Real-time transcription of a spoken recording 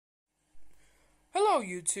Hello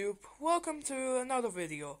YouTube, welcome to another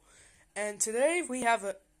video. And today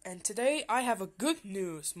I have a good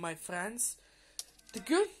news, my friends. The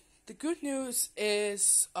good news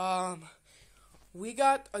is we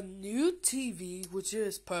got a new TV, which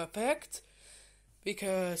is perfect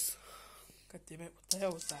because god damn it, what the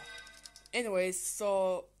hell was that? Anyways,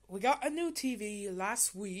 so we got a new TV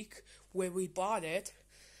last week where we bought it,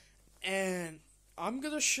 and I'm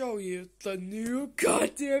gonna show you the new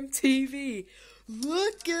goddamn TV.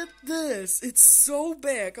 Look at this. It's so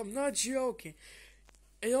big. I'm not joking.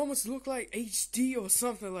 It almost looked like HD or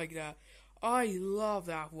something like that. I love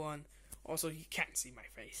that one. Also, you can't see my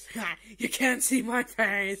face. You can't see my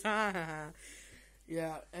face.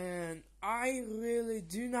 Yeah, and I really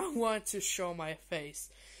do not want to show my face.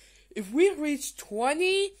 If we reach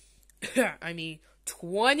 20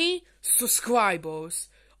 subscribers,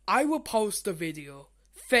 I will post a video,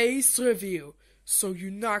 face review, so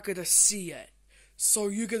you're not gonna see it. So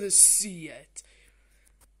you're gonna see it.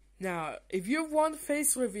 Now, if you want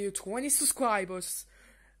face review, 20 subscribers,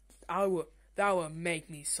 that will make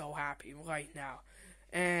me so happy right now.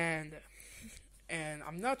 And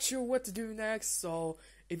I'm not sure what to do next. So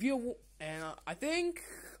if you I think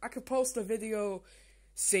I could post a video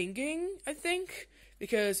singing. I think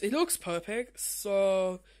because it looks perfect.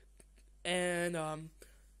 So and I'm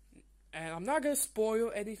not gonna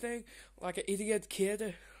spoil anything like an idiot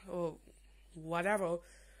kid or whatever.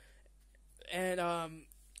 And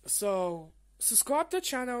so subscribe to the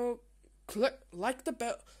channel, click like the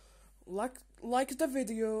bell, like the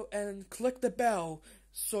video, and click the bell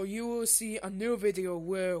so you will see a new video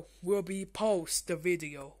where we'll be post the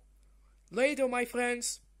video. Later, my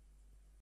friends.